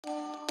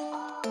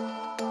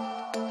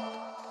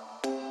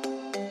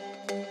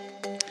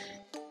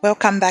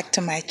Welcome back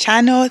to my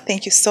channel.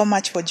 Thank you so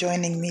much for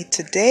joining me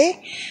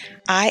today.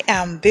 I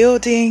am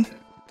building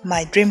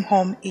my dream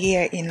home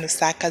here in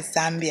Lusaka,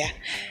 Zambia.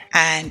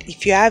 And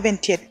if you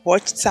haven't yet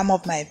watched some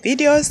of my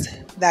videos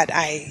that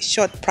I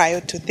shot prior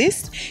to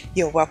this,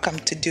 you're welcome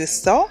to do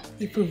so.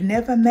 If we've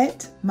never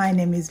met, my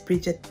name is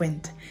Bridget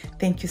Quint.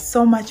 Thank you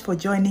so much for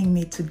joining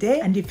me today.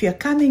 And if you're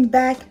coming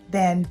back,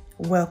 then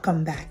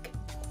welcome back.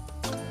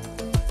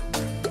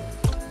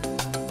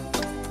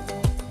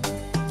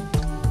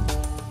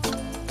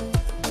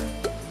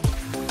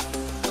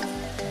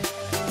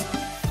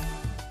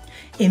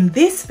 In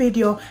this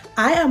video,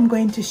 I am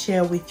going to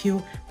share with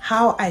you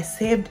how I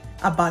saved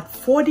about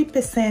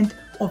 40%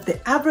 of the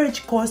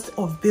average cost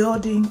of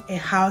building a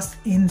house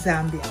in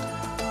Zambia.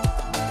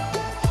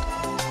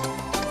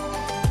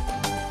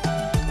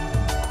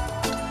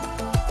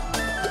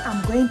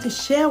 I'm going to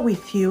share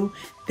with you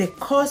the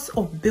cost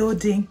of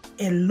building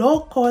a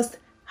low-cost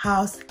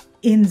house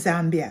in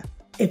Zambia.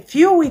 A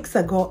few weeks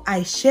ago,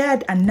 I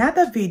shared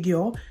another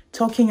video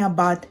talking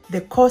about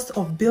the cost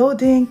of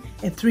building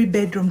a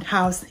 3-bedroom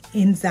house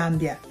in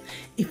Zambia.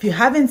 If you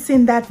haven't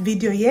seen that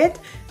video yet,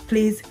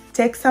 please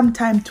take some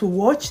time to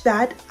watch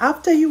that.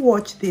 After you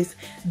watch this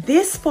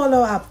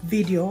follow-up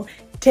video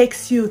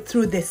takes you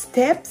through the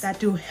steps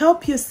that will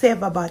help you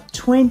save about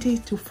 20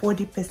 to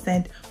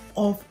 40%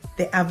 of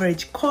the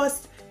average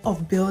cost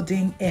of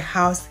building a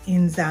house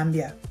in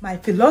Zambia. My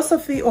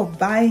philosophy of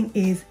buying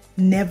is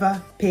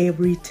never pay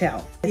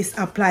retail. This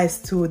applies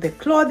to the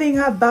clothing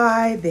I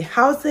buy, the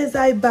houses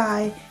I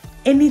buy,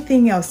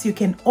 anything else. You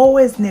can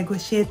always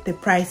negotiate the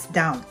price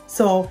down.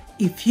 So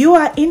if you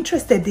are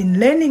interested in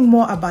learning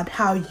more about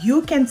how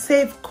you can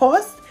save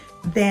costs,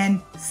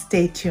 then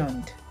stay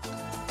tuned.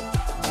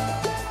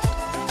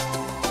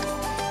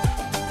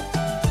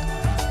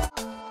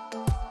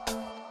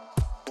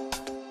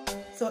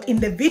 So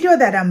in the video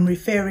that I'm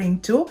referring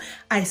to,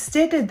 I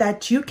stated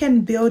that you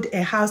can build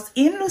a house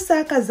in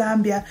Lusaka,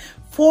 Zambia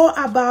for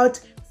about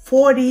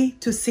 $40,000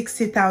 to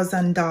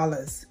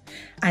 $60,000.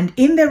 And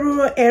in the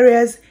rural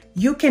areas,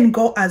 you can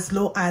go as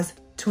low as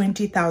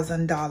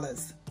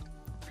 $20,000.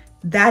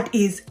 That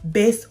is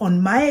based on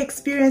my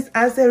experience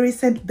as a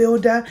recent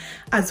builder,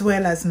 as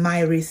well as my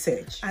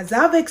research. As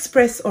I've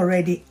expressed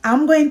already,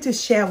 I'm going to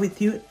share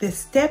with you the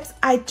steps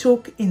I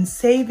took in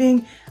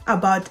saving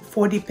about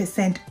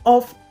 40%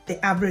 of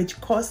the average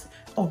cost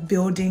of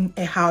building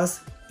a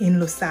house in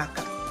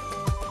Lusaka.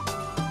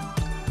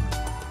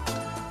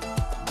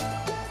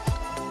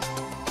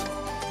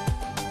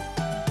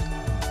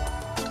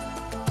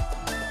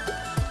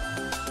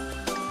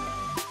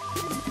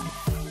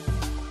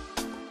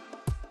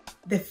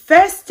 The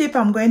first tip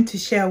I'm going to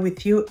share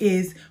with you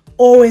is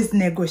always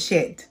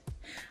negotiate.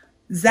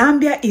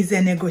 Zambia is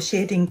a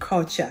negotiating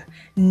culture.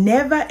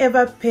 Never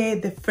ever pay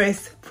the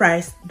first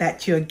price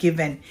that you're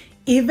given.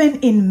 Even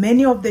in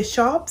many of the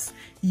shops,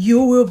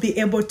 you will be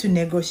able to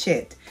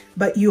negotiate,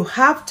 but you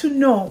have to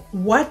know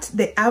what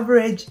the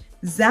average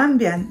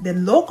Zambian, the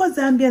local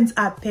Zambians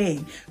are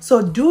paying.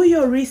 So do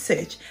your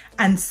research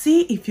and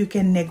see if you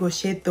can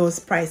negotiate those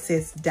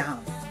prices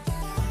down.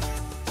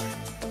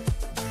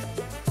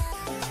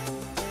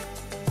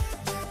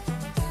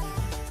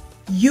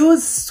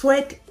 Use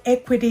sweat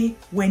equity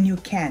when you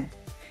can.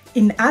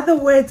 In other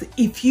words,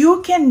 if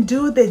you can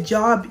do the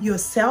job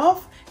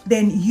yourself,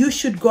 then you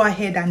should go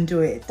ahead and do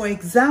it. For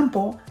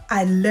example,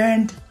 I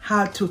learned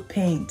how to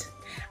paint.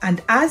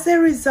 And as a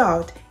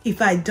result,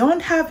 if I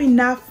don't have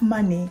enough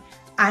money,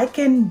 I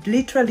can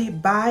literally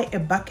buy a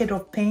bucket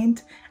of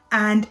paint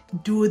and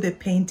do the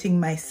painting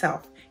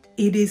myself.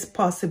 It is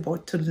possible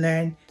to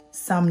learn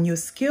some new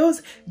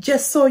skills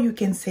just so you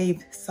can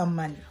save some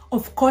money.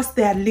 Of course,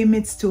 there are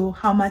limits to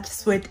how much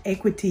sweat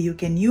equity you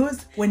can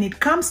use. When it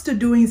comes to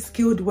doing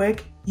skilled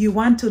work, you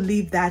want to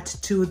leave that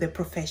to the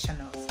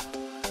professionals.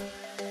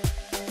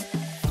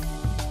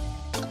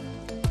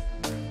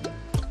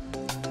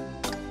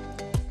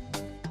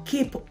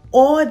 Keep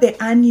all the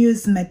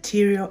unused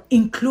material,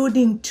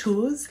 including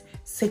tools,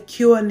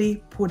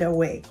 securely put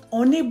away.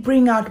 Only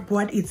bring out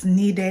what is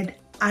needed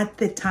at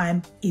the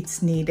time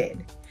it's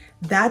needed.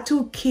 That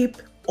will keep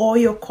all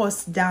your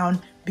costs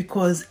down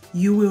because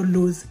you will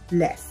lose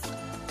less.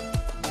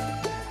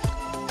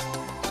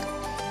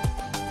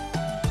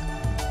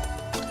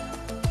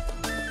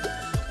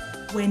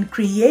 When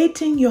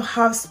creating your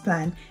house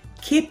plan,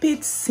 keep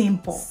it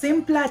simple.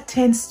 Simpler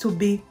tends to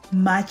be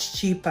much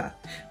cheaper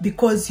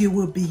because you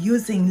will be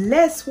using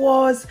less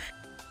walls.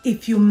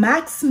 If you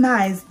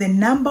maximize the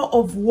number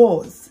of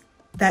walls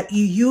that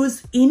you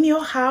use in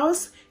your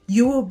house,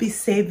 you will be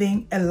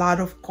saving a lot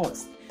of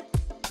cost.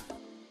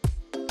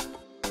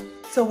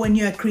 So when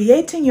you're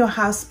creating your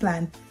house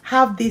plan,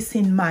 have this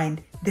in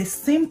mind. The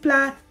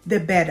simpler, the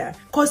better,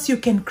 because you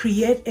can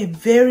create a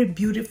very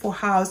beautiful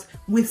house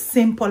with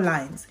simple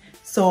lines.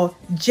 So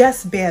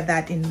just bear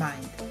that in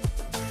mind.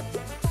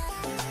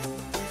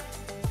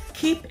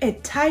 Keep a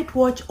tight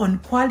watch on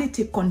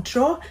quality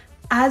control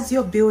as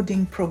your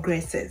building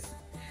progresses.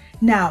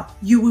 Now,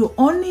 you will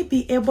only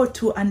be able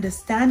to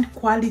understand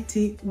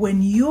quality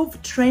when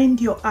you've trained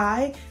your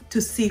eye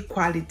to see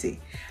quality.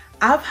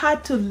 I've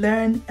had to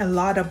learn a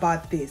lot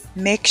about this.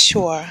 Make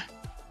sure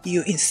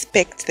you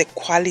inspect the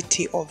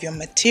quality of your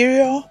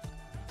material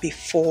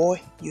before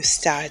you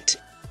start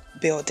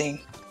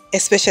building,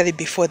 especially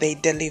before they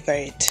deliver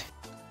it.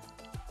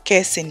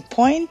 Case in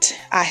point,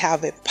 I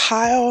have a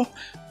pile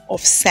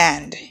of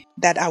sand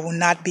that I will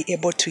not be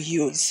able to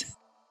use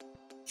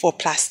for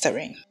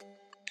plastering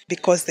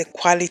because the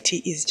quality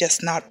is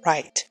just not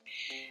right.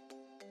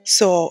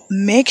 So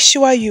make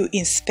sure you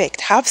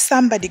inspect, have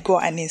somebody go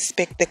and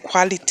inspect the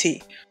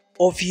quality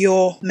of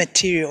your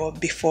material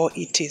before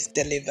it is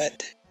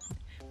delivered.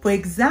 For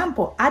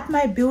example, at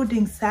my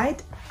building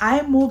site,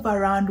 I move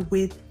around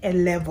with a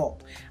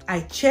level.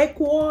 I check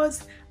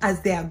walls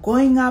as they are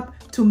going up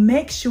to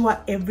make sure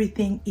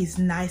everything is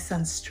nice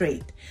and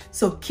straight.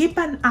 So keep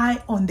an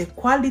eye on the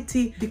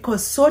quality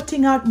because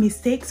sorting out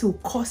mistakes will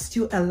cost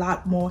you a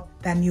lot more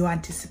than you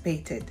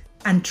anticipated.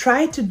 And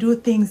try to do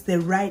things the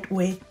right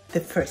way the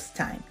first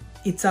time.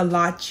 It's a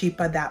lot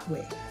cheaper that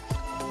way.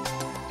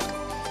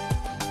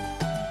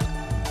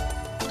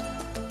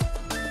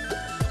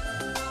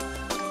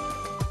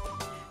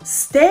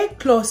 Stay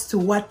close to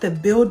what the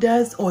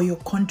builders or your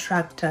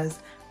contractors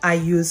are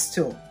used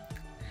to.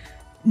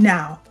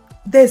 Now,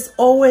 there's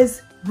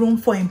always room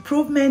for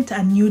improvement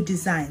and new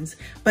designs,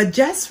 but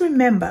just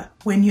remember,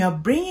 when you are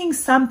bringing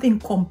something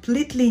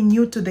completely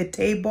new to the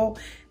table,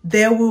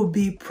 there will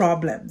be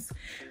problems.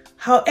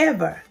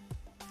 However,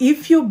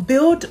 if you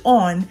build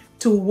on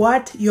to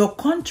what your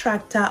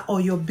contractor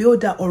or your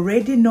builder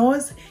already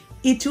knows,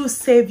 it will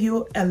save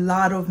you a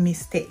lot of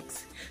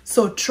mistakes.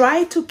 So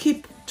try to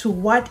keep to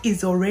what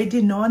is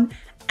already known,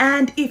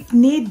 and if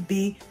need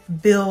be,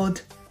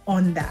 build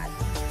on that.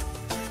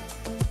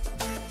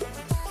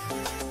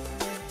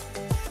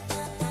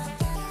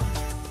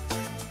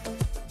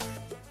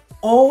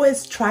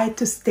 Always try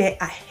to stay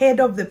ahead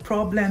of the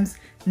problems,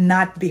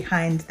 not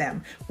behind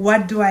them.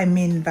 What do I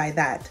mean by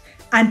that?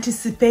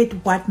 Anticipate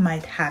what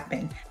might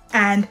happen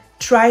and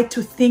try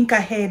to think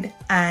ahead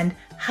and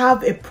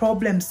have a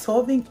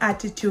problem-solving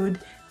attitude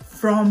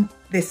from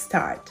the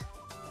start.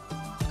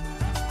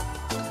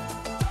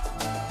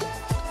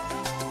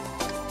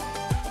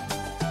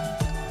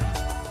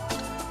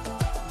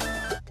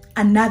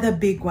 Another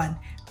big one,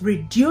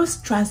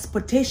 reduce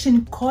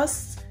transportation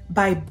costs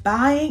by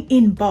buying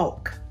in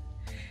bulk.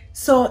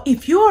 So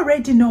if you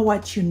already know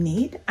what you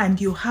need and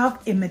you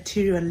have a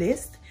material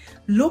list,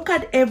 look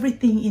at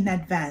everything in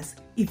advance.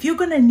 If you're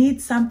gonna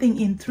need something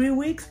in 3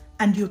 weeks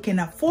and you can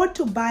afford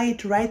to buy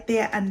it right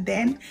there and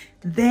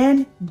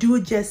then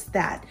do just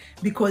that.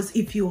 Because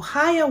if you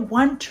hire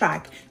one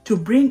truck to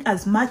bring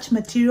as much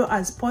material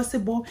as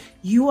possible,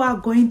 you are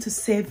going to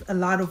save a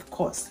lot of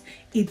costs.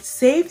 It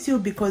saves you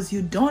because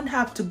you don't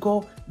have to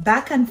go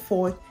back and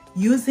forth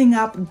using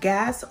up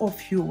gas or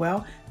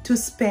fuel to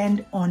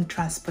spend on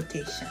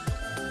transportation.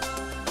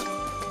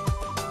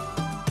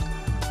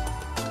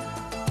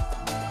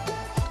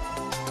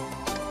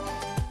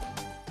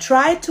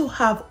 Try to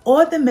have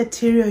all the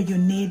material you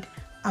need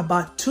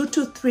about 2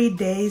 to 3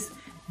 days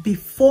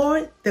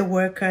before the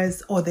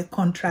workers or the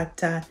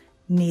contractor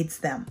needs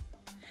them.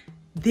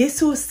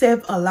 This will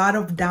save a lot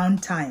of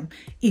downtime.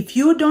 If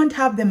you don't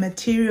have the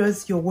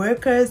materials your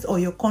workers or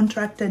your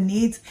contractor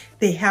needs,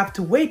 they have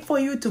to wait for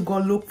you to go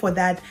look for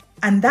that,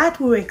 and that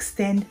will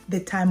extend the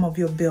time of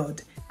your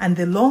build. And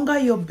the longer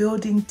your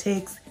building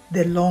takes,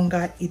 the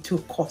longer it will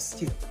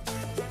cost you.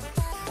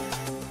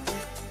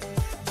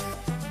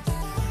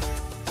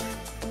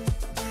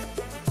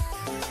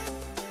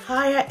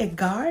 Hire a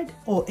guard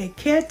or a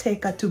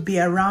caretaker to be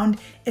around,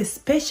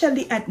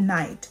 especially at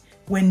night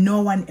when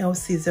no one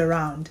else is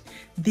around.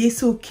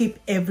 This will keep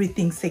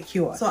everything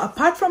secure. So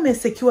apart from a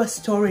secure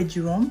storage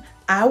room,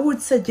 I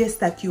would suggest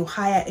that you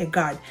hire a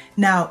guard.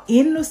 Now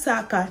in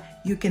Lusaka,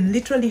 you can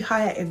literally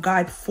hire a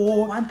guard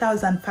for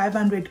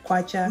 1,500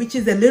 kwacha, which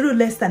is a little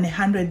less than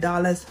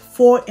 $100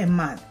 for a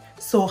month.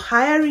 So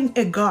hiring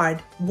a guard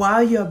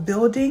while you're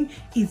building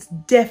is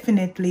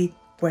definitely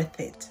worth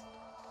it.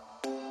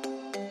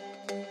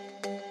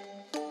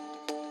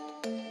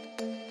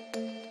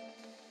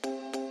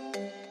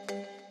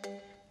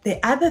 The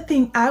other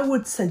thing I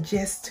would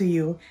suggest to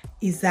you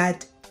is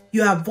that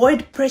you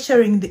avoid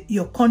pressuring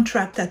your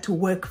contractor to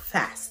work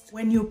fast.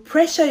 When you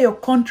pressure your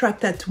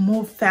contractor to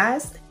move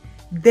fast,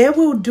 they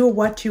will do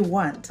what you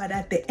want. But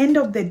at the end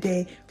of the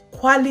day,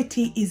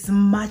 quality is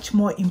much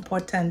more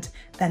important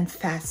than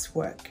fast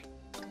work.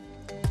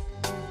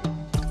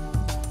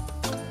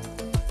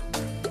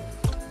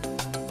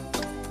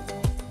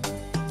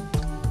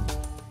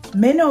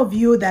 Many of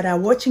you that are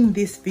watching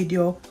this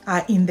video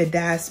are in the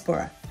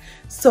diaspora.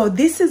 So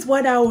this is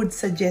what I would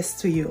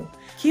suggest to you.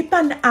 Keep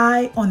an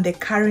eye on the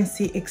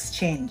currency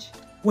exchange.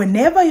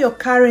 Whenever your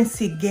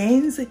currency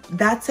gains,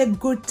 that's a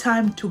good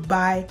time to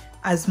buy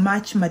as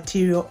much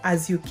material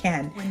as you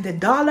can. When the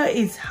dollar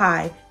is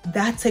high,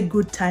 that's a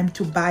good time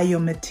to buy your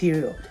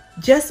material.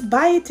 Just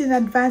buy it in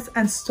advance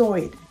and store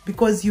it,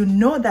 because you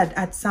know that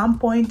at some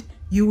point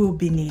you will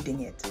be needing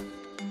it.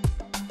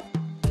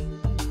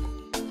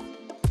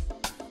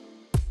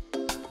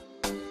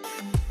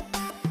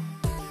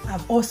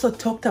 I've also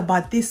talked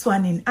about this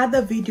one in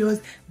other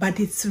videos, but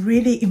it's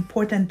really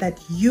important that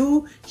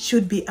you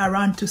should be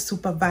around to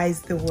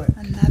supervise the work.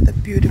 Another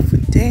beautiful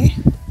day.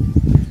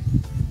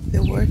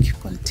 The work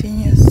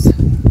continues.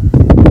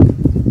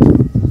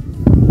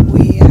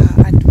 We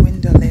are at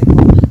window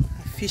level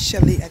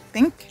officially, I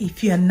think.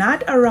 If you're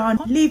not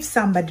around, leave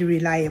somebody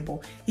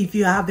reliable. If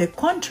you have a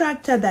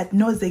contractor that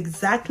knows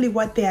exactly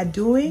what they are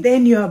doing,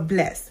 then you're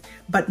blessed.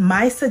 But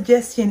my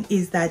suggestion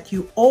is that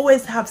you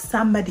always have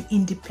somebody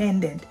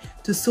independent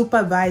to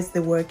supervise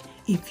the work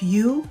if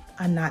you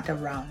are not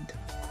around.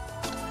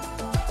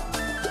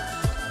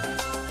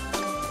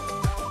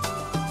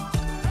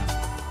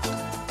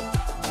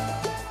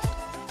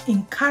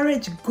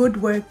 Encourage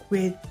good work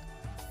with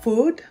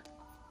food,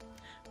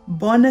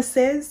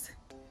 bonuses,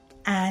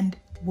 and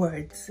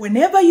words.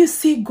 Whenever you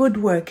see good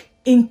work,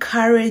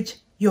 encourage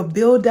your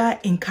builder,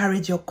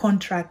 encourage your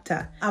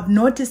contractor. I've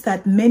noticed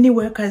that many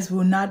workers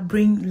will not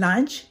bring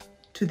lunch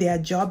to their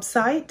job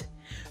site.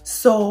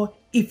 So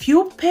if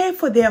you pay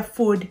for their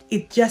food,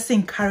 it just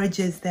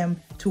encourages them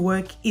to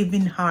work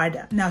even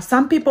harder. Now,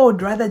 some people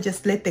would rather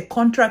just let the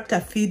contractor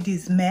feed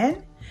his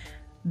men.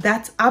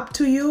 That's up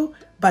to you.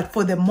 But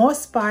for the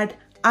most part,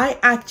 I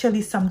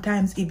actually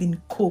sometimes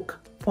even cook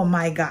for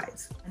my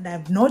guys. And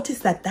I've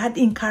noticed that that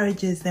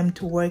encourages them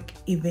to work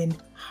even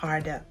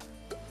harder.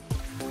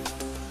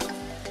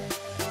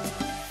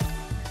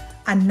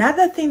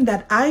 Another thing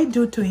that I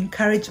do to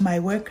encourage my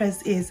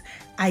workers is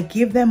I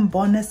give them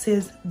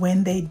bonuses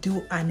when they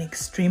do an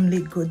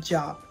extremely good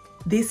job.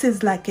 This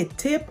is like a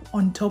tip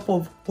on top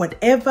of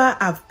whatever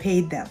I've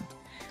paid them.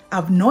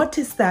 I've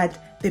noticed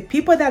that the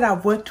people that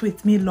have worked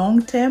with me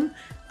long term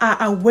are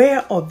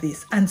aware of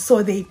this, and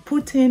so they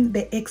put in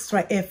the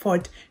extra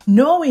effort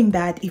knowing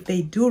that if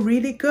they do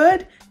really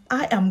good,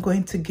 I am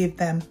going to give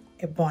them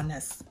a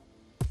bonus.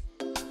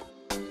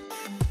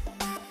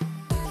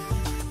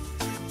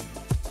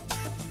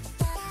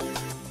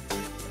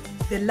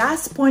 The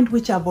last point,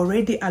 which I've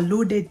already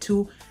alluded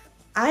to,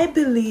 I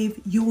believe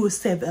you will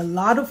save a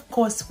lot of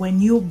costs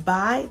when you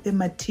buy the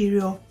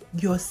material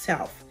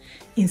yourself,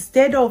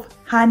 instead of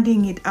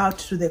handing it out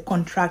to the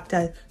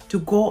contractor to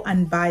go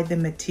and buy the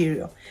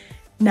material.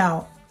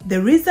 Now,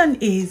 the reason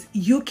is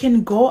you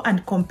can go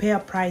and compare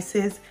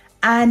prices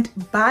and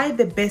buy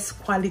the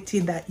best quality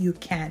that you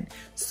can.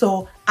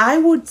 So I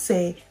would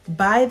say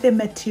buy the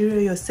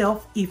material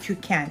yourself if you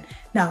can.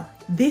 Now,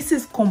 this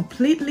is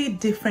completely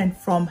different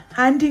from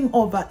handing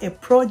over a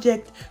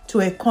project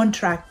to a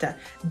contractor.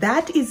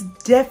 That is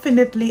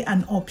definitely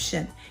an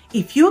option.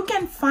 If you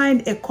can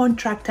find a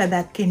contractor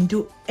that can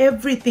do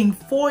everything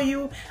for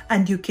you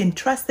and you can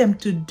trust them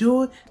to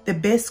do the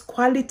best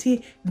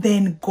quality,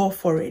 then go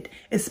for it.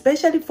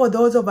 Especially for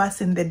those of us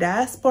in the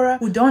diaspora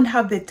who don't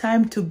have the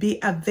time to be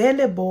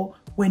available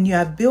when you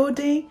are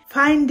building,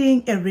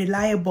 finding a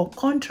reliable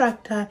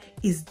contractor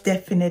is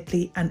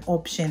definitely an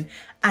option.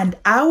 And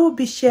I will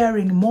be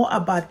sharing more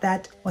about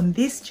that on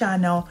this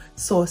channel,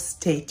 so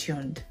stay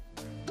tuned.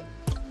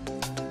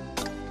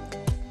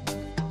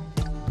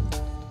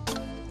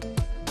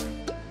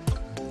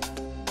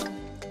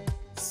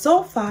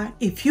 So far,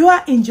 if you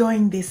are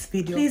enjoying this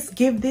video, please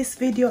give this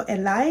video a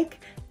like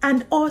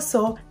and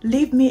also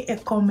leave me a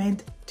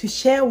comment to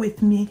share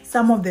with me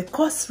some of the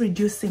cost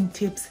reducing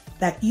tips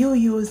that you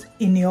use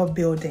in your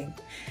building.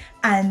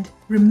 And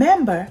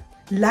remember,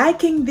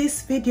 liking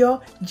this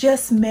video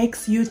just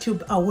makes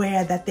YouTube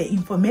aware that the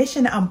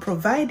information I'm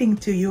providing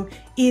to you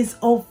is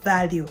of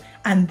value,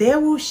 and they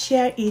will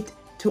share it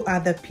to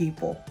other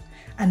people.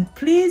 And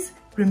please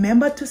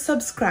remember to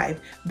subscribe,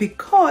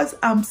 because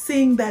I'm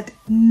seeing that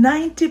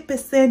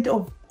 90%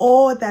 of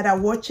all that are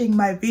watching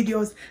my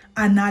videos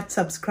are not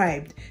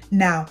subscribed.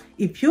 Now,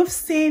 if you've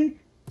seen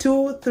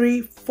 2,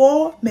 3,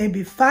 4,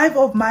 maybe 5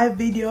 of my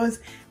videos,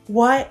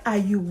 why are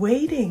you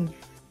waiting?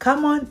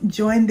 Come on,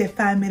 join the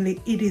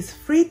family. It is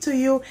free to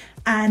you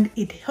and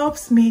it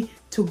helps me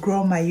to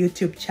grow my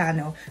YouTube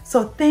channel.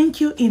 So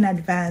thank you in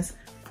advance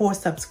for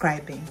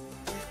subscribing.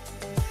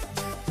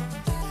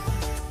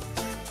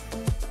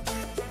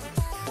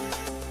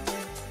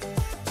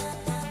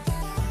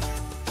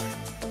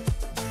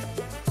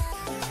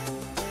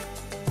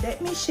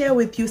 Let me share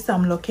with you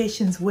some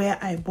locations where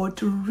I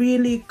bought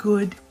really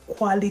good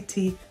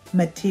quality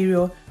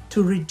material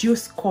to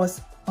reduce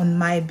costs on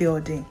my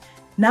building.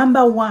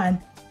 Number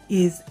 1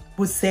 is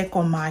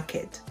Buseko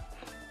Market.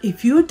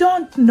 If you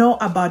don't know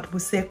about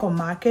Buseko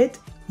Market,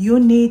 you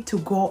need to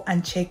go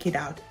and check it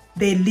out.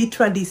 They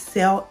literally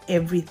sell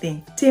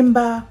everything,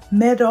 timber,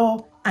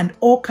 metal, and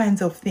all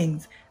kinds of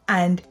things.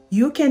 And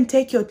you can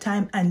take your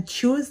time and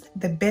choose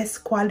the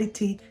best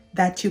quality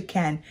that you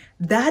can.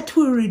 That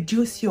will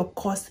reduce your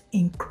cost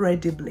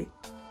incredibly.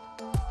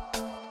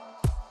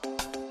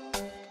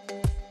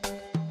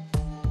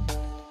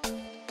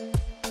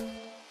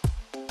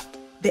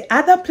 The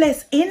other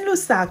place in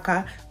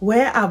Lusaka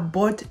where I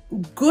bought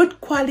good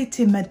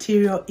quality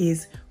material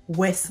is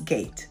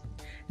Westgate.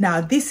 Now,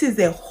 this is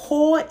a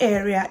whole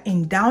area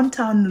in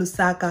downtown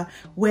Lusaka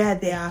where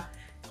there are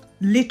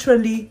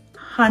literally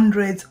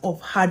hundreds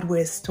of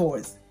hardware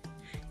stores.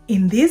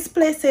 In these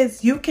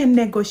places, you can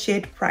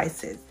negotiate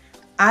prices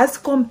as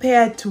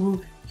compared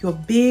to your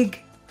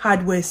big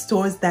hardware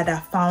stores that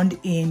are found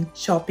in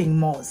shopping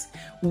malls.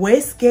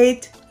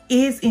 Westgate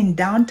is in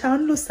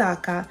downtown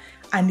Lusaka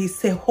and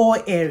it's a whole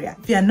area.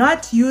 If you're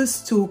not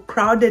used to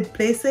crowded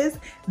places,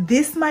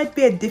 this might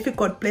be a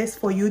difficult place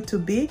for you to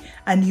be,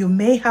 and you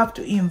may have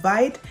to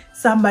invite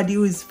somebody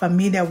who is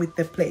familiar with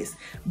the place.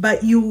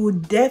 But you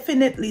would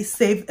definitely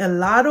save a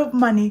lot of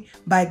money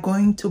by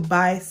going to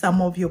buy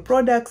some of your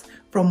products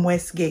from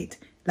Westgate,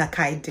 like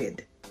I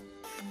did.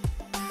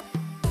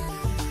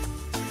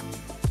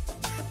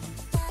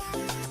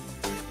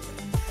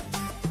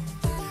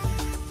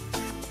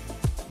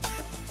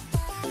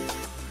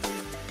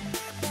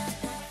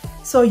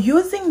 So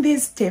using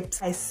these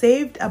tips, I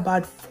saved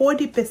about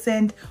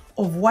 40%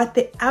 of what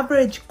the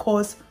average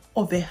cost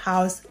of a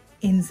house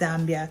in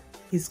Zambia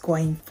is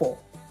going for.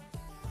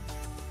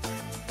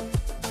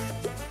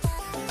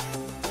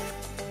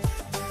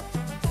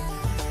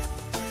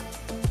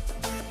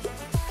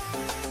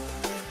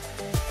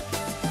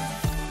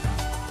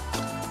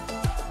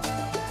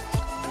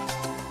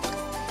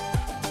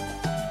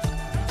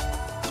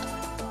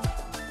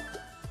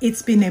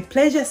 It's been a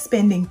pleasure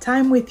spending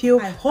time with you.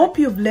 I hope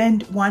you've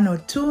learned one or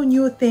two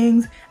new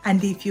things,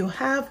 and if you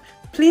have,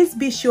 please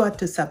be sure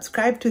to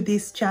subscribe to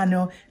this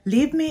channel,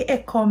 leave me a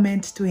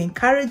comment to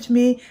encourage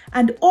me,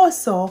 and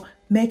also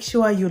make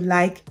sure you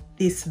like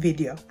this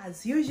video.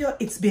 As usual,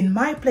 it's been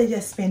my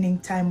pleasure spending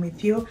time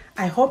with you.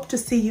 I hope to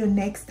see you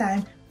next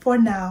time. For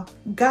now,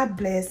 God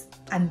bless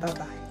and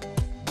bye-bye.